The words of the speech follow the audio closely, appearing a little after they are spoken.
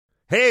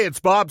Hey, it's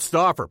Bob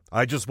Stauffer.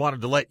 I just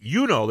wanted to let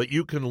you know that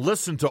you can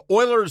listen to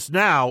Oilers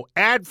Now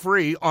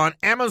ad-free on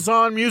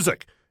Amazon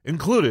Music,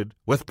 included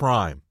with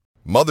Prime.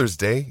 Mother's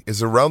Day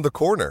is around the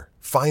corner.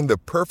 Find the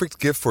perfect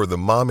gift for the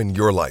mom in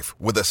your life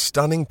with a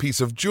stunning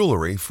piece of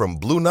jewelry from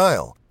Blue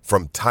Nile.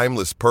 From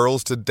timeless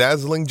pearls to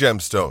dazzling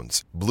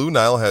gemstones, Blue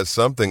Nile has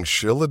something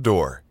she'll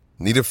adore.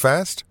 Need it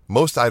fast?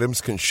 Most items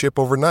can ship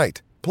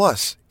overnight.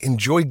 Plus,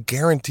 enjoy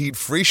guaranteed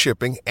free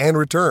shipping and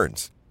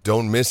returns.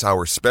 Don't miss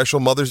our special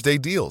Mother's Day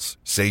deals.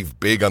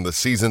 Save big on the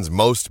season's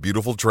most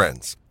beautiful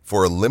trends.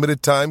 For a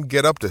limited time,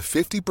 get up to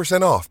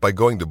 50% off by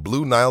going to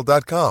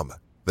BlueNile.com.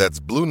 That's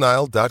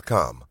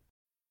BlueNile.com.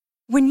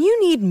 When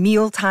you need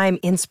mealtime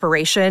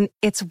inspiration,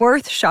 it's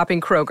worth shopping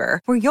Kroger,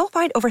 where you'll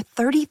find over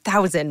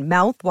 30,000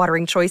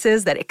 mouth-watering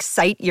choices that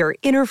excite your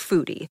inner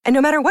foodie. And no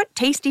matter what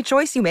tasty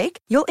choice you make,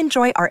 you'll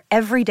enjoy our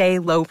everyday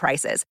low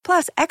prices,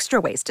 plus extra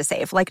ways to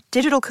save, like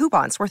digital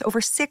coupons worth over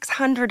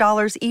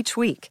 $600 each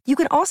week. You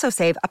can also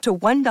save up to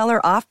 $1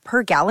 off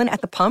per gallon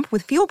at the pump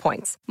with fuel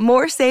points.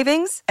 More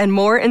savings and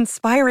more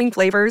inspiring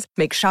flavors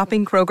make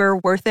shopping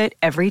Kroger worth it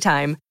every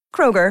time.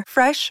 Kroger,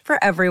 fresh for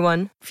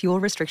everyone. Fuel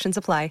restrictions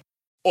apply.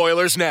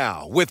 Oilers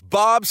Now with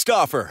Bob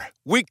Stauffer.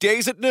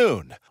 Weekdays at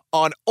noon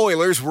on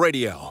Oilers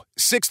Radio,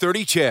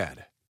 630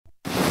 CHED.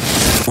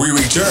 We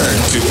return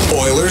to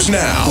Oilers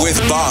Now with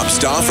Bob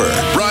Stauffer.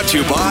 Brought to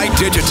you by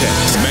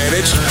Digitex.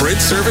 Managed print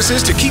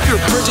services to keep your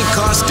printing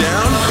costs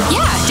down?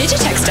 Yeah,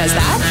 Digitex does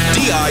that.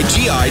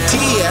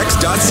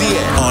 Digitex.ca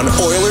on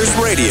Oilers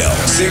Radio,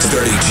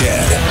 630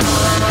 CHED.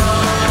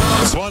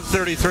 It's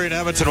 1:33 in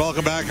Edmonton.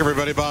 Welcome back,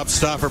 everybody. Bob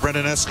Stauffer,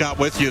 Brendan Escott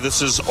with you.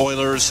 This is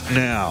Oilers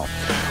Now.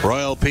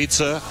 Royal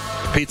Pizza,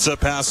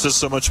 pasta,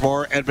 so much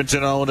more.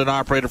 Edmonton owned and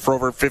operated for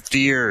over 50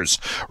 years.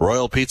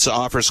 Royal Pizza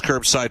offers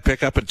curbside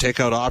pickup and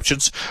takeout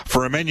options.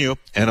 For a menu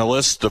and a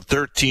list of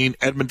 13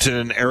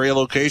 Edmonton area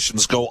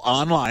locations, go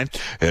online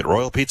at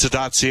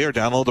royalpizza.ca or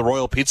download the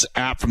Royal Pizza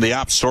app from the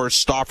App Store.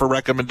 Stauffer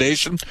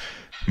recommendation,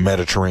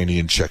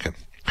 Mediterranean chicken.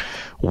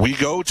 We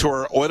go to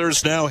our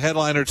Oilers Now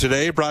headliner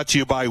today, brought to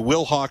you by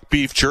Wilhauk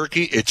Beef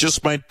Jerky. It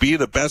just might be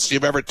the best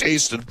you've ever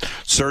tasted.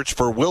 Search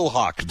for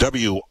Wilhauk,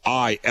 WILHAUK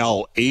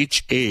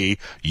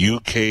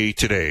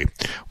today.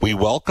 We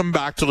welcome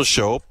back to the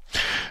show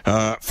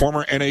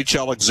former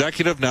NHL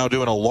executive, now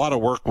doing a lot of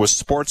work with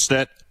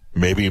Sportsnet,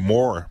 maybe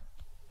more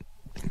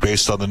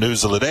based on the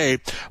news of the day,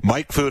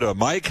 Mike Futa.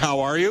 Mike, how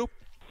are you?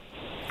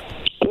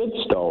 Good,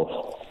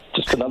 Stowe.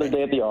 Just another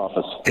day at the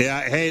office.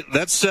 Yeah, hey,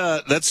 let's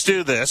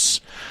do this.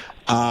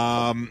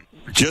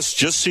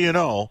 Just so you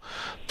know,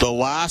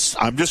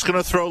 I'm just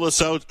going to throw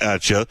this out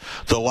at you.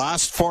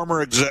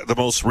 The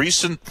most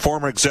recent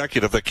former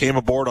executive that came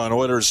aboard on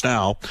Oilers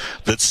Now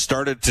that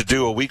started to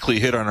do a weekly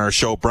hit on our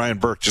show, Brian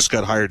Burke, just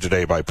got hired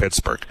today by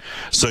Pittsburgh.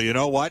 So you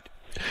know what?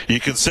 You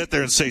can sit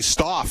there and say,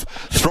 "Staff,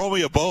 throw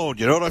me a bone."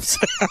 You know what I'm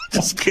saying? I'm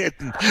just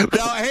kidding.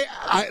 Now, hey,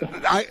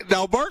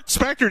 now Mark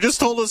Spector just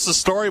told us a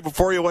story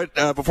before we went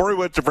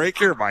to break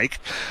here, Mike.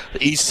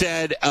 He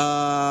said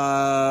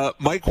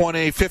Mike won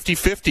a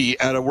 50-50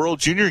 at a World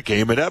Junior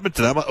game at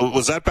Edmonton.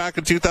 Was that back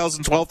in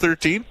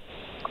 2012-13?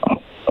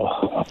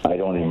 I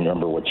don't even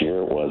remember what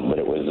year it was, but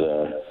it was.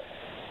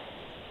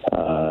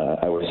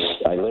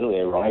 I literally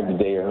arrived a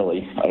day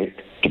early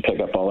to pick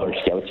up all our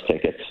scouts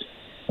tickets.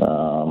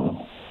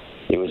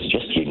 It was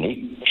just a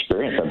unique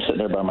experience. I'm sitting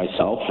there by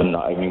myself, and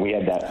we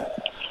had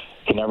that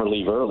can never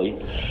leave early.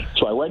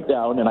 So I went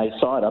down, and I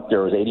saw it up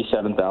there. It was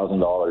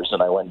 $87,000,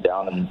 and I went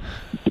down, and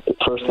the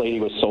first lady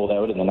was sold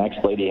out, and the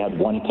next lady had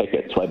one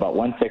ticket. So I bought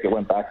one ticket,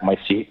 went back to my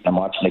seat, and I'm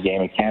watching the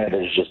game, and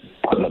Canada's just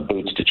putting the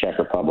boots to Czech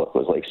Republic. It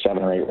was like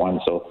 7 or 8-1.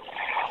 So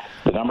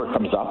the number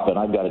comes up, and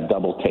I've got a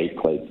double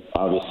take. Like,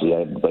 obviously,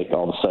 I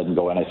all of a sudden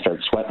go in, I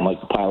start sweating like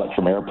the pilot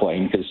from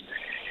Airplane, because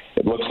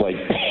it looks like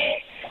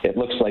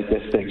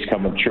this thing's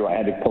coming true. I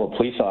had to pull a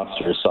police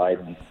officer aside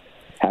and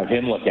have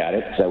him look at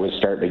it, because I was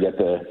starting to get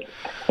and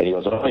he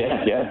goes, "Oh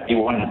yeah, he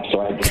won."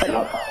 So I got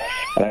up,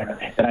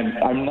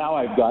 and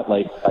I've got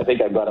I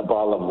think I've got a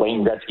bottle of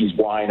Wayne Gretzky's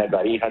wine. I've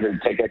got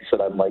 800 tickets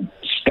that I'm like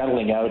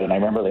scuttling out. And I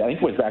remember, I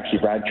think it was actually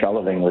Brad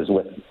Treliving was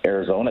with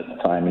Arizona at the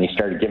time, and he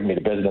started giving me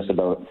the business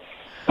about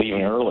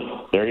leaving early.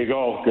 There you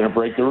go, going to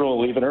break the rule,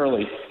 leaving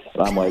early.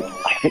 And I'm like,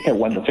 I think I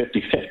won the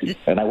 50-50,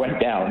 and I went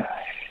down.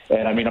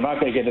 And I'm not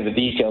going to get into the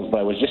details, but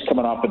I was just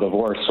coming off a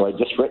divorce, so I'd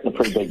just written a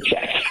pretty big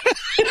check.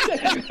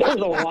 There was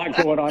a lot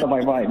going on in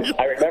my mind.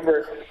 I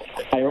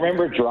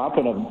remember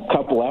dropping a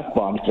couple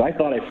F-bombs, because I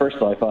thought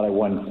I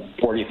won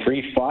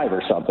 43-5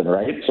 or something,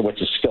 right? So,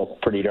 which is still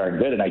pretty darn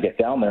good. And I get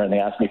down there, and they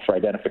ask me for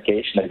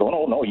identification. They go,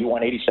 "Oh no, you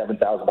won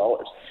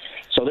 $87,000."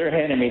 So they're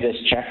handing me this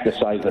check the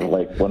size of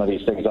like one of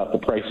these things off The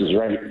Price is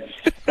Right,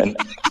 and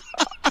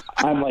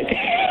I'm like,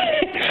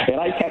 and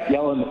I kept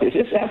yelling, "Is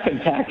this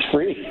effing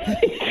tax-free?"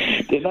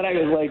 And then I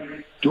was like,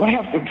 "Do I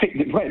have to pay?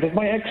 Does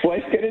my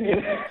ex-wife get in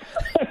here?"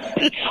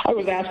 I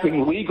was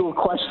asking legal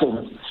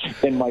questions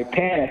in my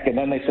panic, and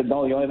then they said,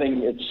 "No, the only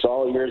thing, it's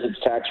all yours, it's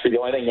tax-free. The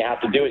only thing you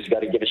have to do is you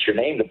got to give us your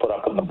name to put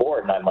up on the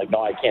board." And I'm like,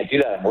 "No, I can't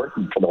do that. I'm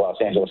working for the Los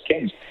Angeles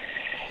Kings."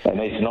 And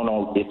they said,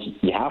 no,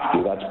 you have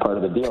to. That's part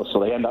of the deal. So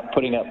they end up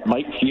putting up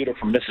Mike Futa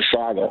from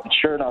Mississauga. And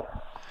sure enough,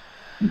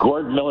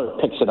 Gord Miller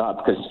picks it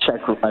up because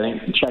I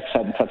think the Czechs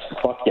hadn't touched the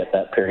puck yet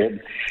that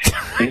period.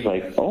 He's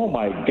like, "Oh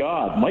my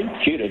God, Mike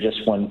Futa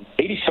just won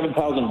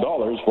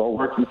 $87,000 while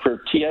working for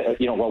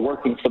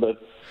the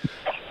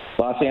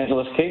Los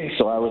Angeles Kings."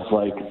 So I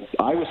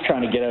was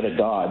trying to get out of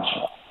Dodge.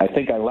 I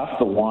think I left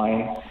the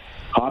line,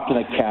 hopped in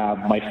a cab.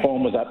 My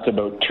phone was up to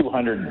about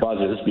 200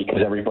 buzzes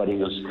because everybody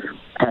was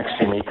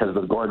texting me because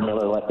the Gord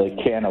Miller let the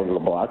can out of the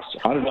box.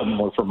 100 of them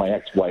were for my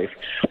ex-wife,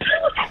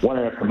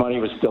 wondering if the money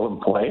was still in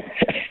play.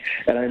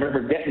 And I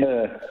remember getting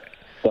to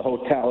the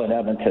hotel in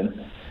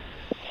Edmonton,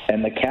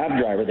 and the cab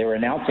driver, they were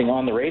announcing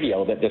on the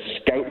radio that this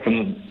scout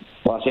from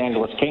the Los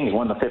Angeles Kings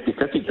won the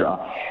 50-50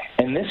 draw.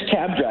 And this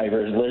cab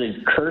driver is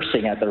literally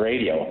cursing at the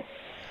radio.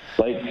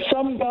 Like,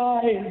 some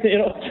guy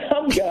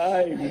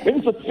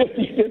wins a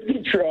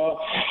 50-50 draw.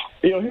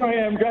 Here I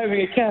am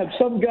driving a cab.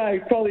 Some guy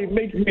probably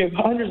making me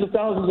hundreds of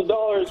thousands of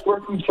dollars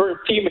working for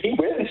a team, and he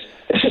wins.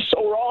 This is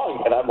so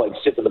wrong. And I'm like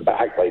sitting in the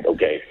back like,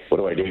 okay, what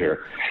do I do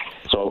here?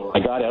 So I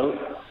got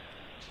out.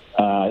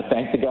 I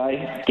thanked the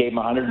guy, gave him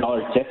a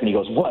 $100 tip, and he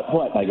goes, what?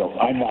 And I go,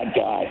 I'm that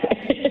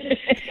guy.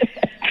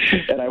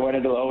 And I went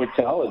into the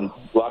hotel and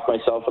locked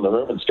myself in the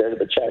room and stared at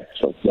the check.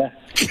 So, yeah,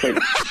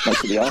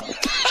 nice to the office.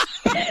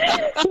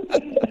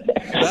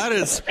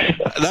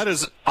 That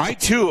is. I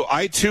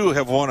too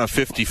have won a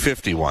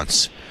 50-50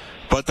 once,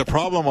 but the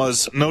problem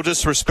was, no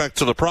disrespect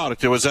to the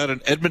product, it was at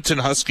an Edmonton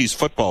Huskies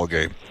football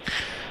game,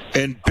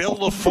 and Bill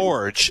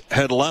LaForge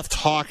had left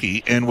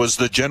hockey and was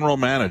the general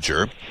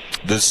manager.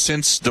 The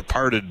since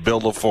departed Bill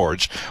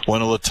LaForge,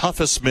 one of the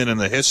toughest men in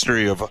the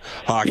history of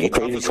hockey.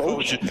 Toughest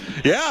coach.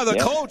 Yeah,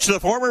 coach, the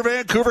former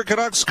Vancouver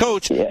Canucks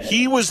coach. Yeah.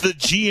 He was the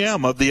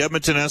GM of the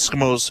Edmonton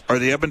Eskimos, or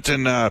the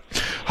Edmonton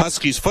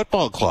Huskies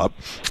football club,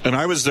 and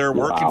I was there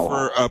working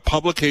for a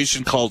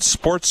publication called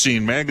Sports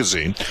Scene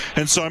magazine.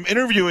 And so I'm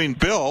interviewing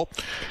Bill,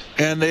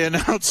 and they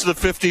announced the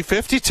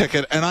 50-50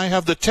 ticket, and I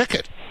have the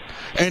ticket,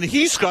 and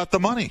he's got the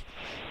money.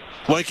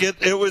 Like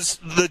it was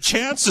the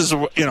chances,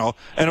 and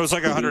it was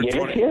like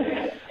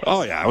 120.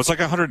 Oh yeah, it was like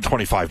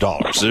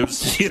 $125. It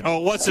was,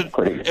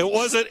 it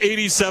wasn't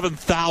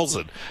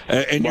 87,000.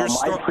 And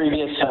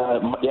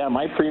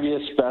my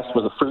previous best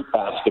was a fruit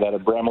basket at a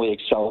Bramley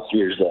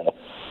Excelsior's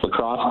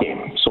lacrosse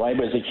game. So I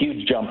was a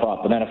huge jump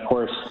up, and then of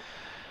course,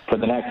 for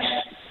the next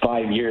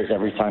 5 years,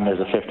 every time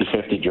there's a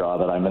 50-50 draw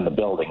that I'm in the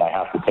building, I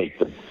have to take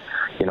the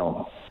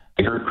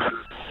group.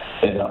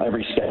 And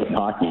every scout in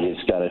hockey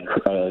has got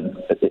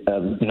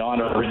a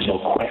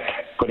non-original quick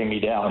putting me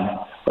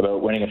down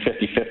about winning a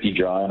 50-50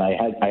 draw, and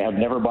I have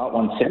never bought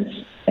one since.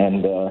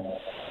 And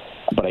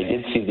but I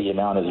did see the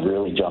amount has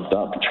really jumped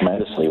up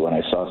tremendously when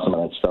I saw some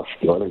of that stuff.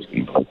 The Oilers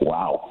game, like,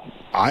 wow.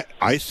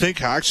 I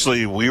think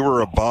actually we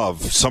were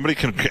above. Somebody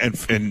can,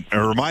 and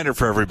a reminder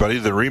for everybody,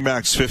 the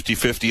Remax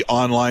 50-50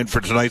 online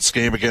for tonight's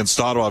game against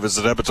Ottawa.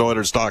 Visit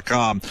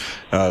EdmontonOilers.com.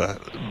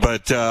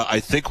 But I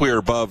think we were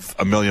above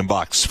 $1 million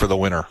for the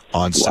winner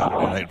on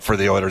Saturday night for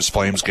the Oilers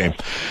Flames game.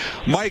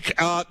 Mike,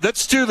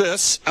 let's do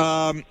this.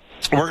 We're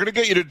going to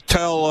get you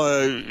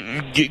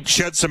to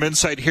shed some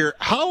insight here.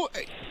 How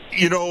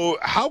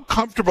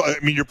comfortable, I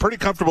mean, you're pretty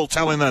comfortable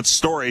telling that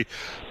story,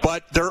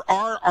 but there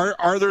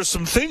are there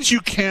some things you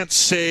can't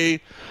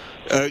say,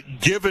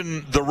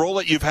 given the role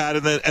that you've had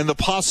and the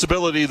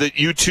possibility that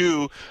you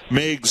too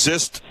may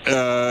exist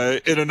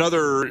in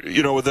another,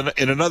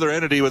 in another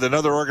entity with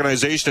another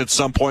organization at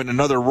some point,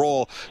 another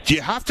role. Do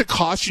you have to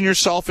caution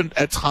yourself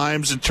at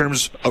times in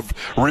terms of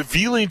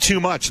revealing too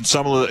much in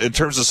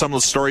terms of some of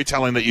the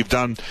storytelling that you've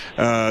done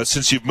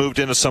since you've moved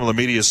into some of the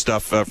media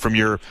stuff from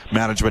your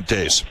management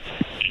days?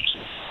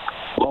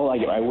 Well,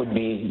 I would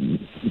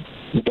be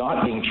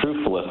not being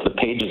truthful if the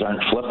pages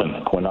aren't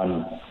flipping when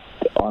I'm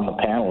on the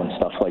panel and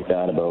stuff like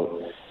that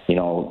about,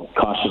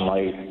 caution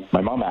light.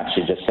 My mom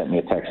actually just sent me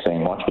a text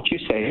saying, watch what you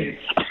say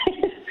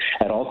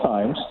at all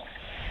times.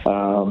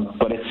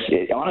 But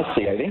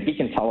honestly, I think you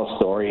can tell a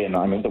story. And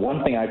I mean, the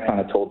one thing I've kind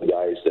of told the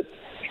guys that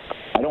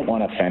I don't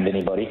want to offend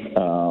anybody.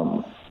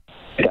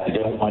 I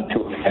don't want to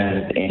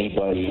offend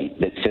anybody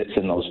that sits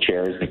in those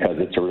chairs because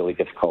it's a really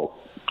difficult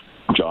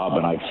job,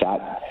 and I've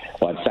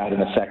sat in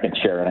the second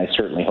chair, and I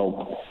certainly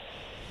hope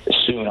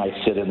soon I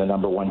sit in the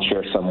number one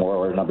chair somewhere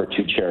or number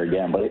two chair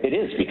again. But it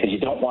is because you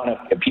don't want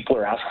to. People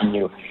are asking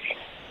you,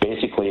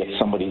 basically, if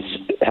somebody's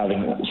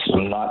having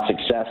some not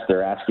success,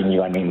 they're asking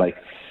you. I mean, like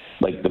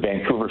the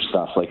Vancouver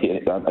stuff. Like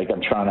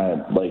I'm trying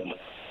to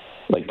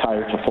like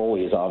Tyler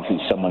Toffoli is obviously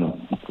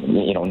someone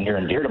near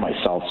and dear to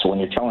myself. So when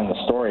you're telling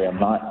the story, I'm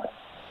not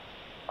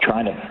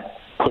trying to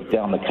put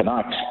down the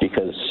Canucks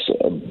because,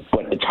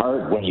 but it's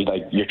hard when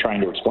you're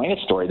trying to explain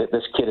a story that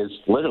this kid is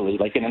literally,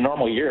 like, in a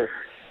normal year,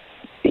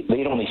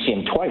 they'd only see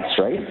him twice,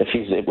 right? If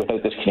he's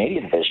without this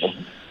Canadian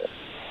vision.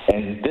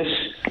 And this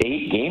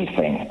 8-game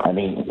thing, I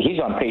mean,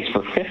 he's on pace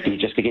for 50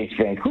 just against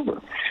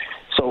Vancouver.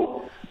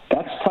 So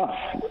that's tough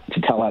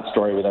to tell that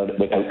story without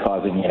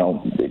causing,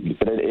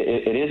 but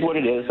it is what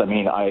it is. I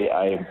mean,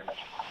 I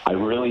I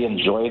really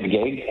enjoy the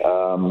gig.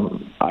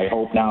 I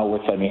hope now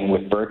with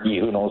Berkey,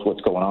 who knows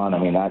what's going on.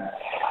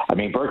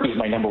 Berkey's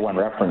my number one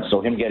reference,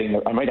 so him getting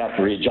I might have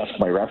to readjust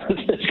my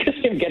references because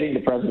him getting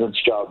the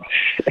president's job.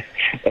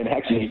 And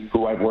actually,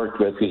 who I've worked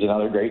with, who's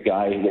another great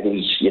guy,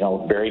 who's,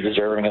 very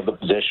deserving of the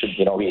position.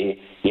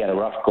 He had a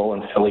rough go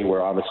in Philly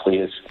where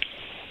obviously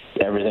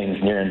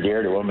everything's near and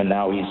dear to him, and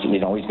now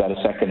he's got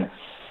a second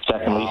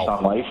lease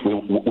on life.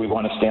 We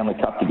won a Stanley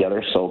Cup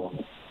together, so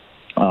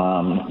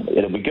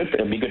it'll be good for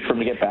him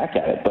to get back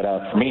at it. But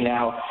for me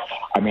now,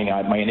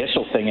 my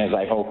initial thing is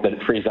I hope that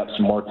it frees up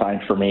some more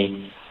time for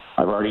me.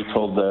 I've already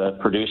told the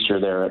producer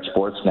there at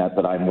Sportsnet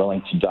that I'm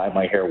willing to dye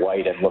my hair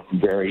white and look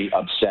very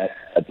upset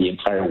at the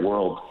entire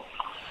world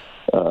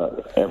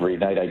every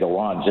night I go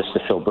on just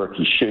to fill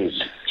Berkey's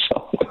shoes.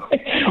 So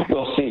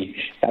we'll see.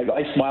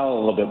 I smile a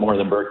little bit more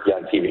than Berkey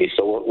on TV,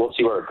 so we'll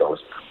see where it goes.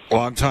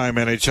 Long-time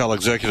NHL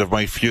executive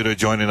Mike Futa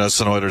joining us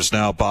on Oilers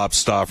Now. Bob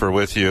Stauffer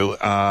with you.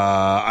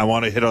 I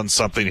want to hit on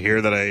something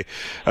here that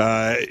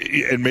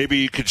and maybe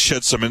you could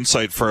shed some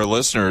insight for our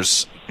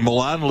listeners.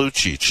 Milan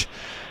Lucic.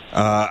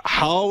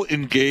 How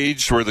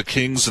engaged were the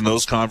Kings in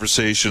those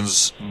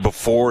conversations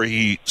before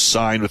he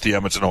signed with the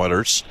Edmonton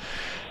Oilers?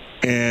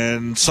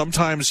 And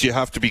sometimes you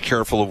have to be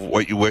careful of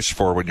what you wish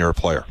for when you're a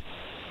player.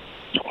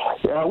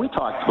 Yeah, we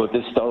talked about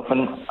this stuff,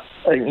 and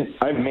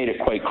I've made it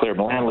quite clear.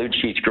 Milan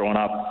Lucic growing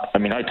up,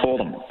 I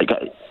told him,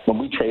 when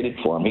we traded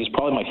for him, he's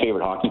probably my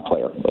favorite hockey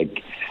player.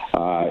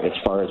 As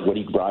far as what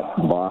he brought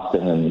to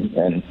Boston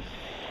and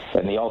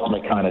the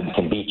ultimate kind of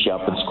can beat you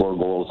up and score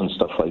goals and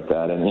stuff like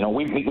that. And,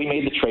 we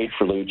made the trade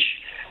for Luch.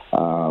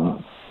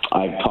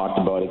 I've talked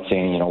about it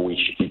saying, we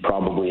should be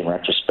probably, in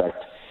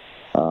retrospect,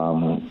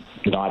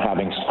 not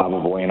having Slava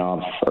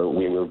Voinov, or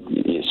we were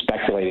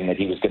speculating that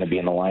he was going to be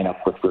in the lineup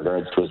with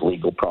regards to his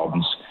legal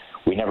problems.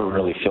 We never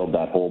really filled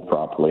that hole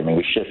properly.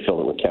 We should have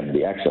filled it with Kevin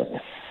Bieksa,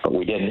 but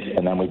we didn't.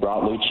 And then we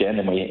brought Luch in,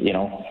 and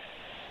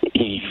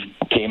he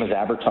came as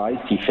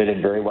advertised. He fit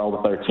in very well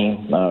with our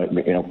team.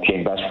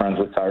 Became best friends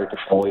with Tyler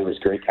Toffoli. There was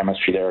great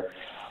chemistry there.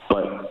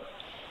 But,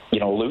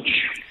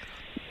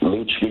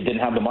 Luch, we didn't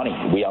have the money.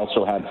 We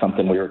also had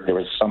something. There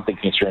was something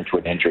concerned to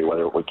an injury,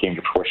 whether it came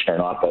to fruition or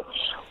not. But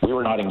we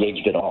were not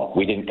engaged at all.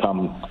 We didn't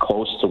come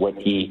close to what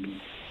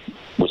he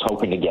was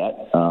hoping to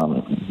get.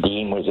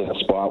 Dean was in a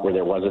spot where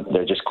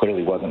there just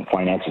clearly wasn't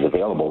finances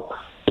available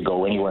to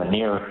go anywhere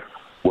near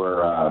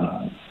where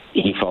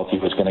he felt he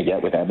was going to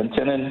get with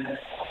Edmonton.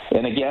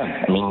 And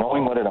again,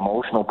 knowing what an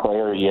emotional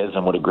player he is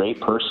and what a great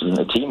person,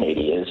 a teammate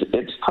he is,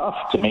 it's tough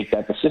to make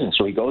that decision.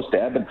 So he goes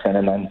to Edmonton,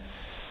 and then,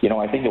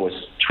 I think it was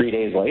 3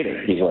 days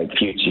later, he's like,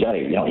 "Fuchs, you got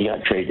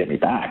to trade get me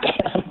back."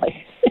 I'm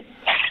like,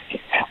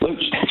 Luke,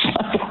 that's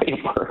not the way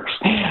it works.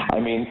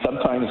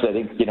 Sometimes I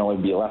think,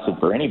 it'd be a lesson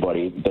for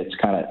anybody that's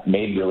kind of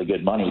made really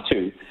good money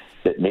too,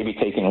 that maybe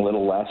taking a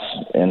little less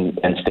and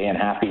staying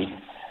happy.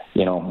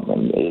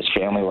 His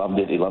family loved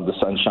it. He loved the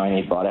sunshine.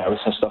 He bought a house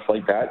and stuff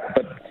like that.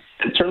 But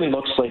it certainly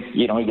looks like,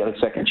 he got a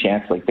second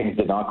chance. Things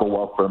did not go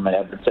well for him at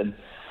Edmonton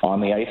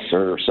on the ice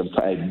or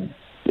sometime.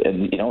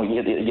 And,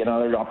 you get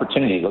another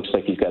opportunity. It looks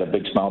like he's got a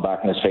big smile back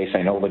on his face.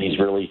 I know that he's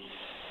really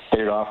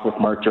paired off with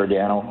Mark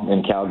Giordano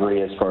in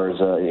Calgary as far as,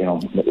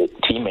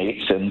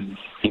 teammates. And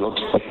he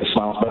looks like the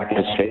smile's back on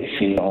his face.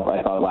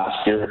 I thought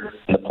last year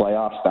in the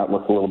playoffs, that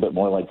looked a little bit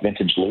more like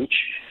vintage Luch.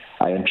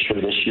 I am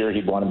sure this year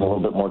he'd want to be a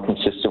little bit more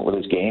consistent with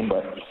his game,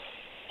 but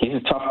he's a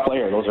tough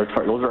player. Those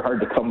are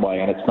hard to come by,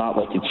 and it's not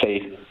like you'd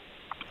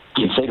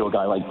say to a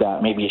guy like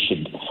that, maybe you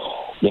should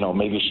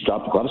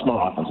drop the gloves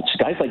more often. It's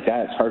guys like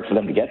that, it's hard for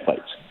them to get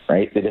fights,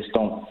 right? They just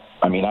don't.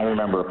 I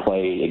remember a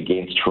play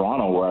against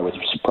Toronto where I was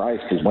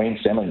surprised because Wayne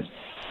Simmons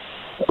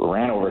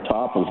ran over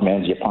top of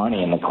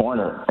Mangiapane in the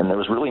corner, and there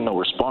was really no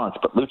response,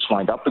 but Luch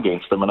lined up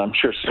against them, and I'm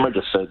sure Simmer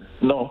just said,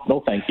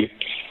 no, thank you.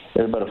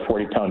 There's about a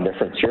 40-pound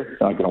difference here.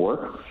 Not going to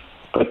work.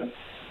 But,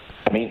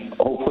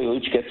 hopefully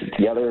Luch gets it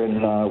together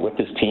and with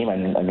his team,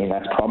 and,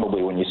 that's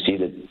probably when you see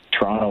that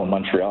Toronto and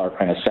Montreal are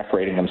kind of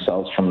separating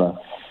themselves from the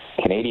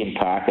Canadian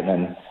pack, and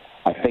then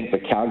I think the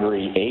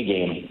Calgary A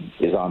game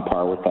is on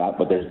par with that,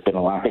 but there's been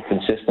a lack of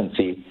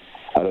consistency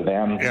out of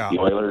them, the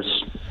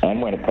Oilers,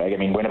 and Winnipeg.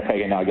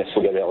 Winnipeg, and I guess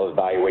we'll be able to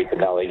evaluate them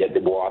now. They get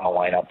to go on the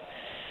lineup.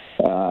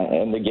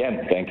 And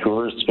again,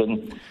 Vancouver's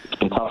been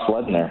tough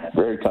sledding there,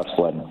 very tough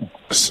sledding.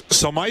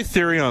 So my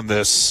theory on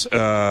this,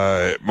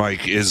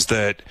 Mike, is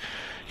that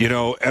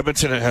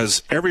Edmonton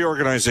every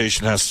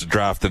organization has to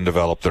draft and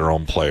develop their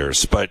own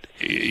players. But,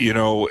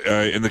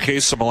 in the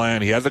case of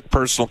Milan, he had the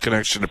personal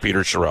connection to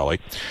Peter Chiarelli,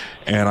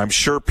 and I'm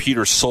sure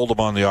Peter sold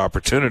him on the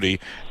opportunity,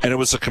 and it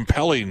was a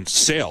compelling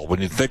sale when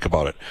you think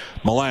about it.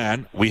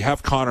 Milan, we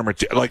have Connor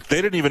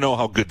they didn't even know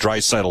how good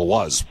Draisaitl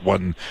was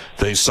when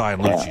they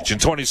signed Lucic in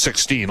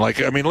 2016.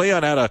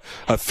 Leon had a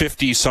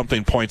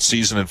 50-something point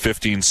season in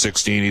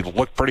 15-16. He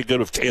looked pretty good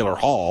with Taylor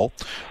Hall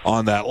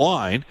on that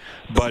line,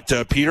 but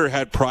Peter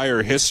had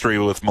prior history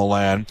with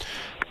Milan.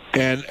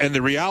 And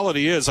the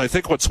reality is, I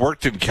think what's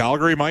worked in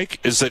Calgary,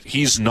 Mike, is that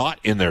he's not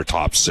in their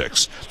top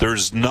six.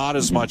 There's not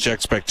as much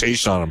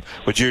expectation on him.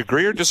 Would you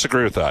agree or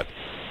disagree with that?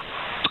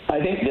 I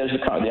think he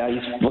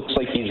looks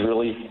like he's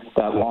really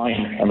that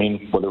line. I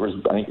mean, whether it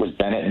was, I think it was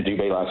Bennett and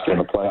Dubé last year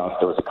in the playoffs,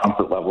 there was a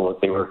comfort level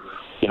that they were,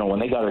 you know, when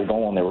they got her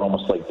going, they were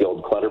almost like the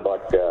old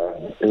Clutterbuck,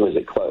 who was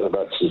it,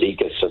 about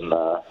Cizikas and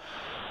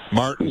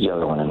Martin. The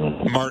other one.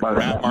 And Martin,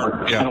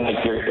 yeah. Kind of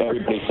like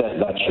everybody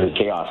says that's your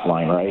chaos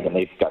line, right? And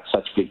they've got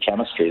such good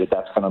chemistry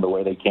that's kind of the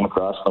way they came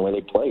across and the way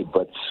they played.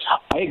 But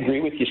I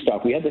agree with you,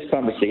 Scott. We had this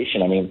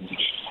conversation. I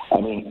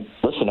mean,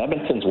 listen,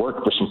 Edmonton's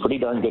worked for some pretty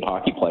darn good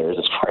hockey players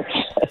as far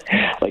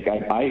as, like,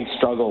 I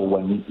struggle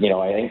when, you know,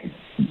 I think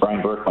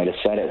Brian Burke might have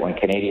said it, when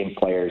Canadian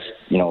players,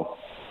 you know,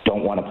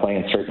 don't want to play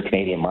in certain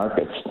Canadian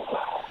markets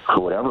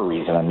for whatever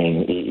reason. I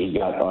mean, he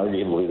got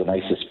arguably the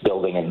nicest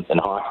building in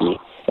hockey,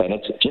 and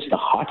it's just a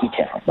hockey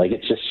town. Like,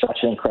 it's just such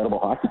an incredible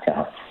hockey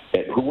town.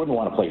 Who wouldn't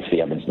want to play for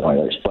the Edmonton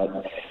Oilers?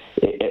 But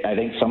I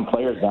think some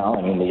players now,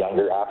 I mean, the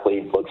younger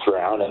athlete looks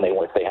around and they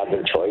have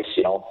their choice.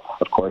 You know,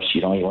 of course,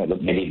 you know, you want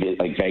maybe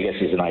like Vegas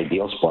is an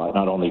ideal spot,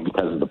 not only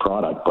because of the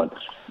product, but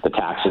the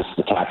taxes,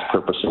 the tax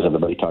purposes.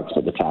 Everybody talks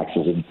about the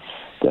taxes and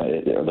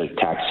the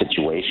tax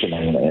situation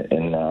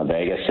in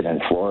Vegas and in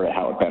Florida,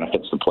 how it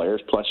benefits the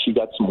players. Plus, you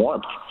got some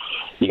warmth.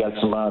 You got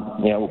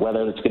some, you know,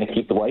 weather that's going to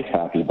keep the wife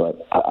happy.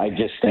 But I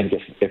just think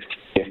if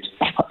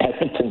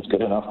Edmonton's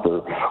good enough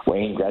for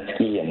Wayne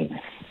Gretzky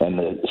and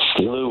the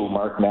slew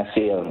Mark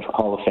Messier of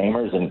Hall of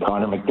Famers and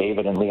Connor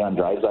McDavid and Leon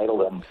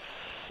Draisaitl, then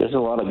there's a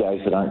lot of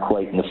guys that aren't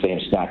quite in the same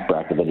snack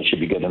bracket that it should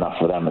be good enough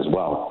for them as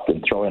well.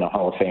 And throw in a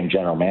Hall of Fame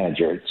general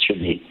manager, it should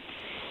be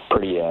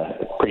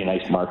pretty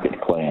nice market to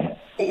play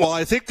in. Well,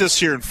 I think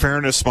this year, in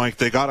fairness, Mike,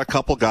 they got a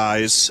couple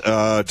guys,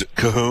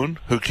 Cahoon,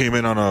 who came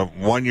in on a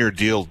one-year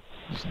deal,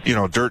 you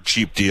know, dirt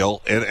cheap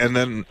deal, and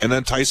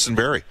then Tyson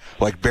Barrie.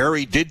 Like,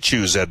 Barrie did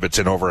choose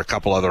Edmonton over a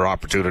couple other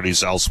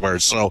opportunities elsewhere.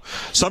 So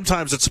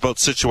sometimes it's about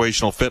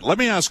situational fit. Let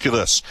me ask you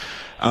this,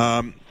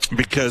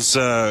 because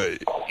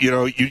you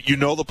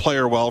know the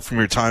player well from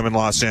your time in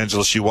Los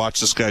Angeles. You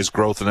watch this guy's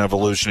growth and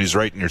evolution. He's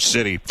right in your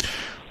city.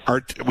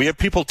 We have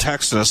people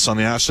texting us on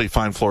the Ashley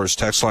Fine Floors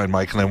text line,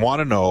 Mike, and they want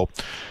to know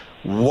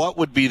what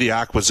would be the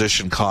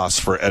acquisition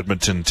cost for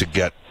Edmonton to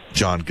get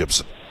John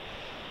Gibson.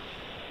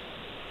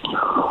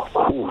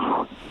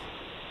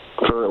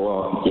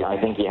 I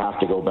think you have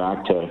to go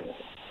back to,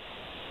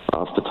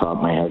 off the top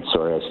of my head,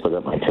 sorry, I still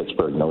got my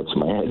Pittsburgh notes in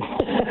my head.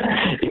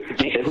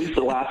 At least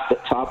the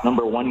top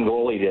number one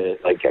goalie to,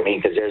 like, I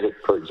mean, because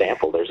for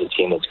example, there's a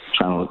team that's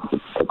trying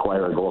to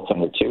acquire a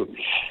goaltender too.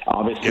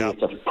 Obviously,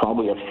 it's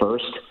probably a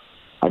first.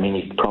 I mean,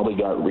 he's probably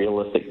got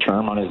realistic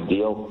term on his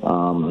deal.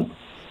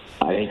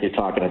 I think you're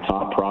talking a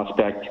top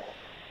prospect,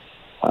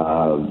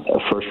 a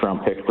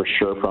first-round pick for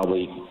sure.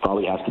 Probably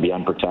has to be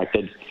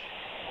unprotected,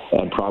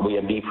 and probably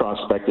a B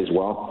prospect as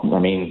well. I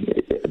mean,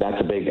 that's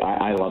a big.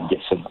 I love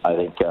Gibson. I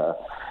think,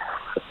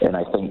 and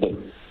I think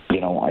that,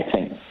 you know, I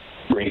think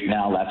right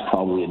now that's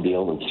probably a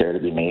deal that's there to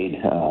be made.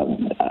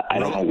 I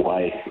don't know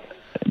why.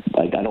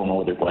 Like, I don't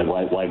know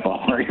why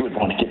Bob Murray would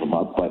want to give him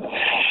up, but.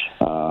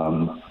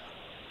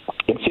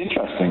 It's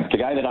interesting. The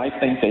guy that I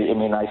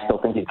still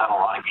think he's got a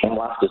lot of game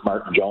left is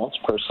Martin Jones,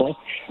 personally.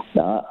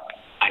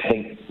 I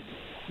think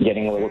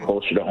getting a little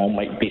closer to home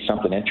might be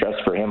something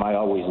interesting for him. I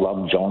always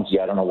loved Jonesy.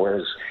 I don't know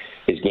where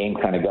his game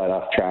kind of got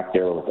off track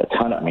there a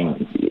ton. I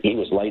mean, he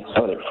was lights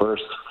out at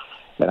first,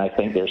 and I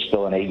think there's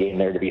still an A game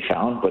there to be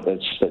found, but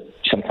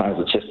sometimes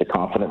it's just a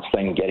confidence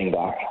thing, getting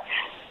back.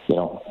 You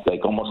know,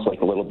 like almost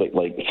like a little bit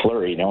like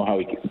Fleury, you know, how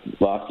he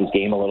lost his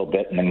game a little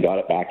bit and then got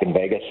it back in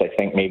Vegas. I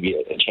think maybe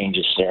a change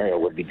of scenario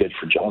would be good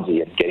for Jonesy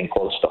and getting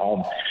close to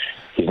home.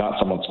 He's not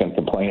someone that's going to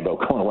complain about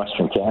going to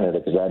Western Canada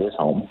because that is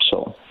home.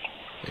 So,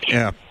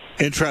 yeah.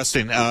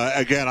 Interesting.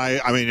 Again,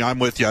 I mean, I'm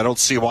with you. I don't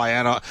see why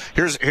Anna.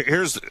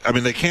 Here's. I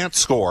mean, they can't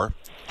score.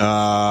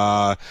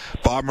 Bob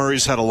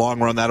Murray's had a long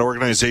run. That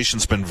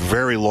organization's been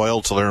very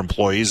loyal to their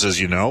employees,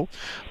 as you know.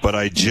 But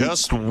I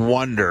just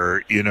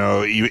wonder, you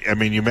know, you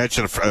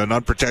mentioned an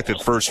unprotected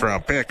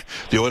first-round pick.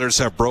 The Oilers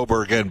have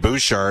Broberg and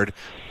Bouchard.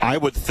 I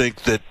would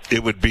think that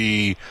it would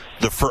be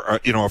a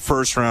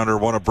first-rounder,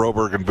 one of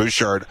Broberg and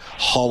Bouchard,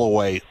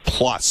 Holloway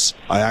plus.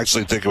 I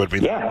actually think it would be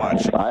that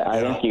much.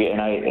 I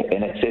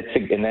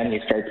think and then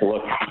you start to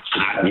look.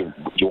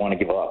 You want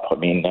to give up? I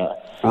mean,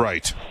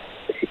 right.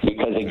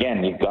 Because,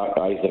 again, you've got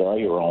guys that are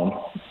your own,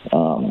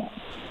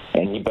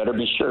 and you better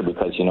be sure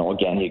because, you know,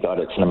 again,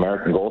 it's an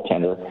American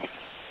goaltender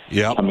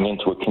coming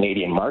into a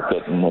Canadian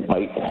market, and it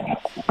might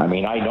 – I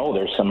mean, I know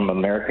there's some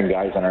American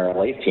guys on our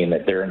LA team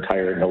that their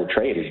entire no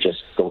trade is just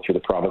go through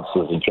the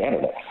provinces in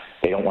Canada.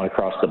 They don't want to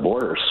cross the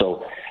border.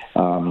 So,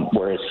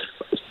 whereas,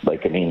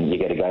 like, I mean, you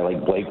get a guy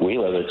like Blake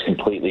Wheeler that's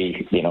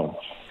completely, you know,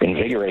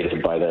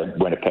 invigorated by the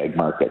Winnipeg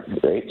market,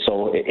 right?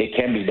 So it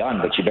can be done,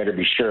 but you better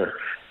be sure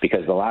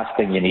because the last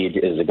thing you need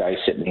is a guy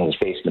sitting in his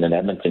basement in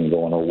Edmonton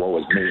going, oh, woe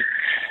is me,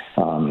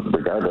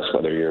 regardless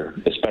whether you're,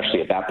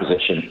 especially at that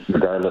position,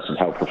 regardless of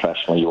how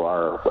professional you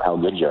are or how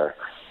good you are.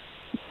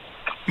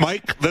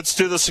 Mike, let's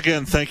do this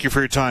again. Thank you for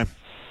your time.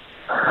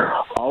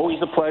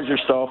 Always a pleasure,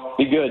 Stoff.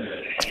 Be good.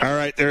 All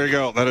right, there you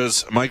go. That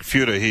is Mike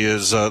Futa. He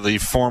is the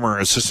former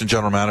assistant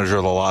general manager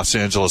of the Los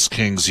Angeles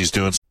Kings. He's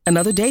doing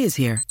Another day is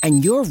here,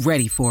 and you're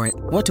ready for it.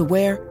 What to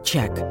wear?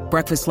 Check.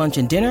 Breakfast, lunch,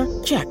 and dinner?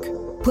 Check.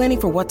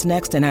 Planning for what's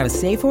next and how to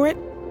save for it?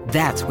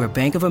 That's where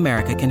Bank of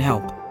America can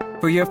help.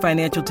 For your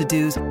financial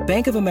to-dos,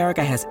 Bank of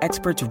America has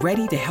experts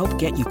ready to help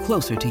get you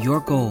closer to your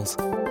goals.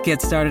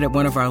 Get started at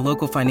one of our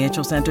local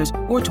financial centers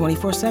or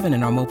 24/7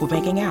 in our mobile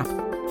banking app.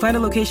 Find a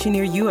location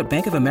near you at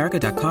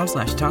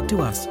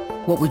bankofamerica.com/talktous.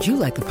 What would you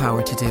like the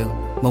power to do?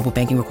 Mobile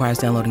banking requires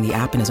downloading the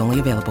app and is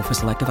only available for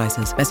select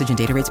devices. Message and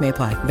data rates may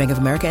apply. Bank of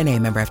America NA,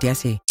 member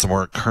FDIC.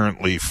 Somewhere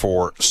currently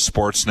for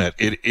Sportsnet.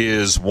 It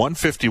is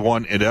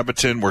 1:51 in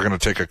Edmonton. We're going to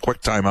take a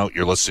quick timeout.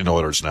 You're listening to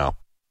Oilers Now.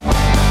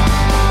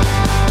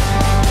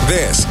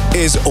 This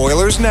is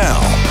Oilers Now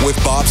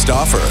with Bob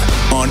Stauffer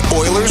on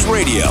Oilers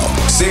Radio,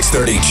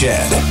 630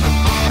 CHED.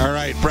 All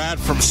right, Brad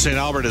from St.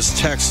 Albert has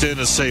texted in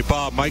to say,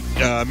 Bob, Mike,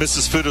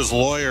 Mrs. Fuda's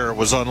lawyer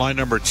was on line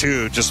number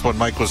 2 just when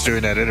Mike was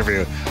doing that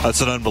interview. That's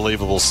an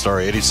unbelievable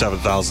story.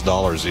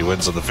 $87,000 he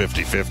wins on the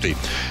 50-50.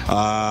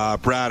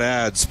 Brad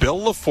adds, Bill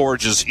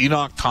LaForge's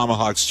Enoch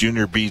Tomahawks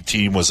Junior B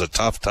team was a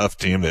tough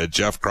team. They had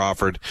Jeff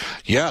Crawford.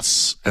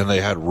 Yes, and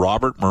they had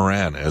Robert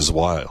Moran as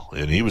well.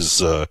 And he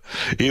was a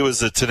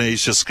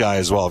tenacious guy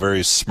as well.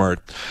 Very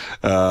smart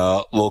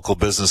local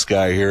business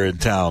guy here in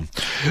town.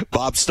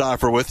 Bob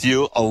Stauffer with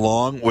you,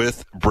 along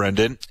with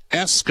Brendan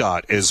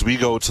Escott, as we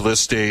go to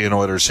this day in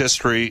Oilers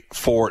history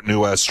for New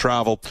West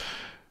Travel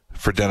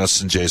for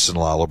Dennis and Jason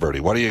Laliberty.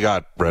 What do you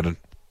got, Brendan?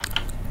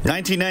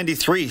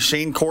 1993,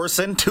 Shane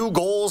Corson, 2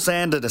 goals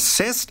and an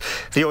assist.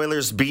 The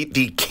Oilers beat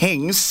the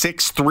Kings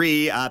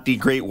 6-3 at the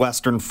Great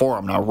Western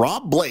Forum. Now,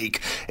 Rob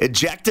Blake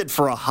ejected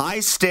for a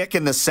high stick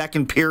in the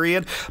second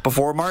period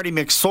before Marty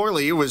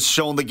McSorley was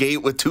shown the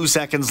gate with 2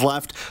 seconds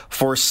left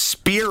for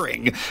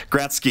spearing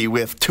Gretzky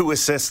with 2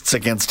 assists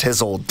against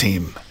his old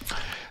team.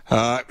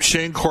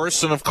 Shane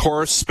Corson, of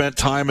course, spent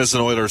time as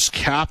an Oilers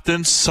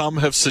captain. Some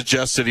have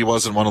suggested he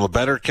wasn't one of the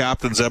better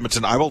captains,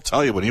 Edmonton. I will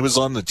tell you, when he was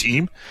on the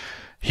team,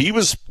 he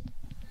was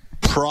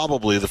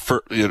probably the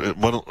first.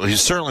 He's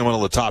certainly one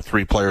of the top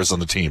 3 players on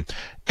the team,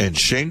 and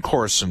Shane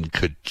Corson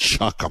could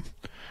chuck him.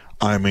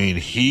 I mean,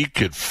 he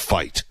could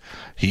fight.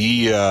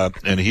 He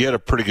had a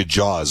pretty good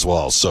jaw as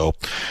well. So,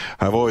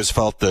 I've always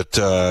felt that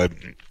a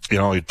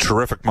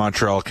terrific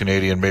Montreal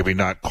Canadian, maybe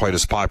not quite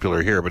as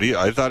popular here, but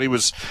I thought he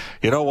was.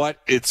 You know what?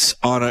 It's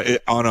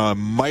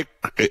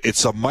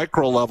it's a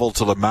micro level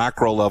to the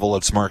macro level.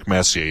 It's Mark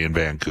Messier in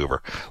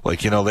Vancouver.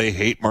 They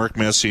hate Mark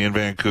Messier in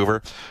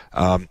Vancouver.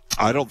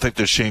 I don't think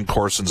that Shane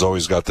Corson's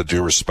always got the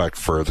due respect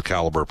for the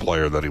caliber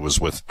player that he was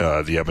with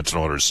the Edmonton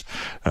Oilers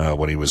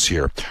when he was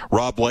here.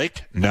 Rob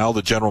Blake, now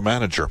the general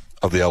manager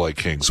of the LA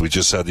Kings. We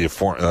just had the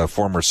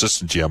former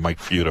assistant GM Mike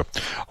Fuda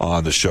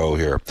on the show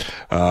here.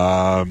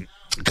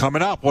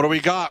 Coming up, what do we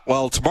got?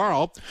 Well,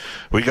 tomorrow,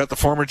 we got the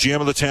former GM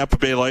of the Tampa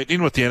Bay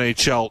Lightning with the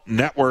NHL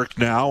Network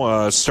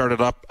now, started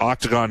up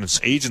Octagon's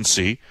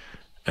agency,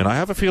 and I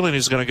have a feeling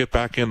he's going to get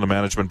back in the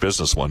management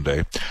business one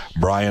day.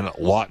 Brian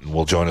Lawton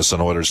will join us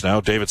on Oilers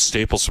Now. David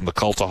Staples from the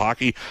Cult of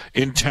Hockey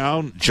in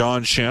town.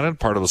 John Shannon,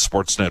 part of the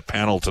Sportsnet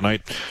panel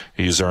tonight.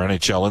 He's our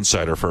NHL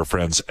insider for our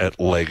friends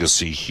at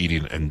Legacy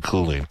Heating and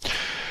Cooling.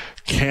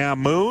 Cam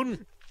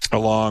Moon,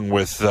 along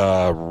with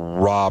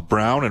Rob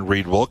Brown and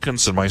Reed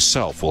Wilkins and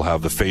myself, will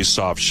have the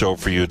Face-Off show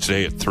for you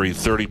today at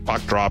 3:30,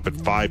 puck drop at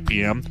 5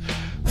 p.m.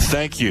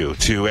 Thank you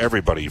to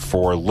everybody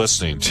for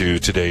listening to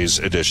today's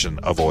edition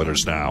of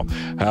Oilers Now.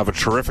 Have a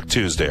terrific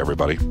Tuesday,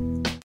 everybody.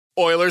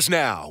 Oilers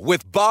Now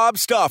with Bob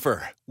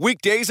Stauffer.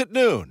 Weekdays at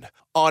noon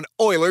on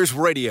Oilers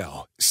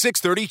Radio,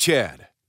 630 CHED.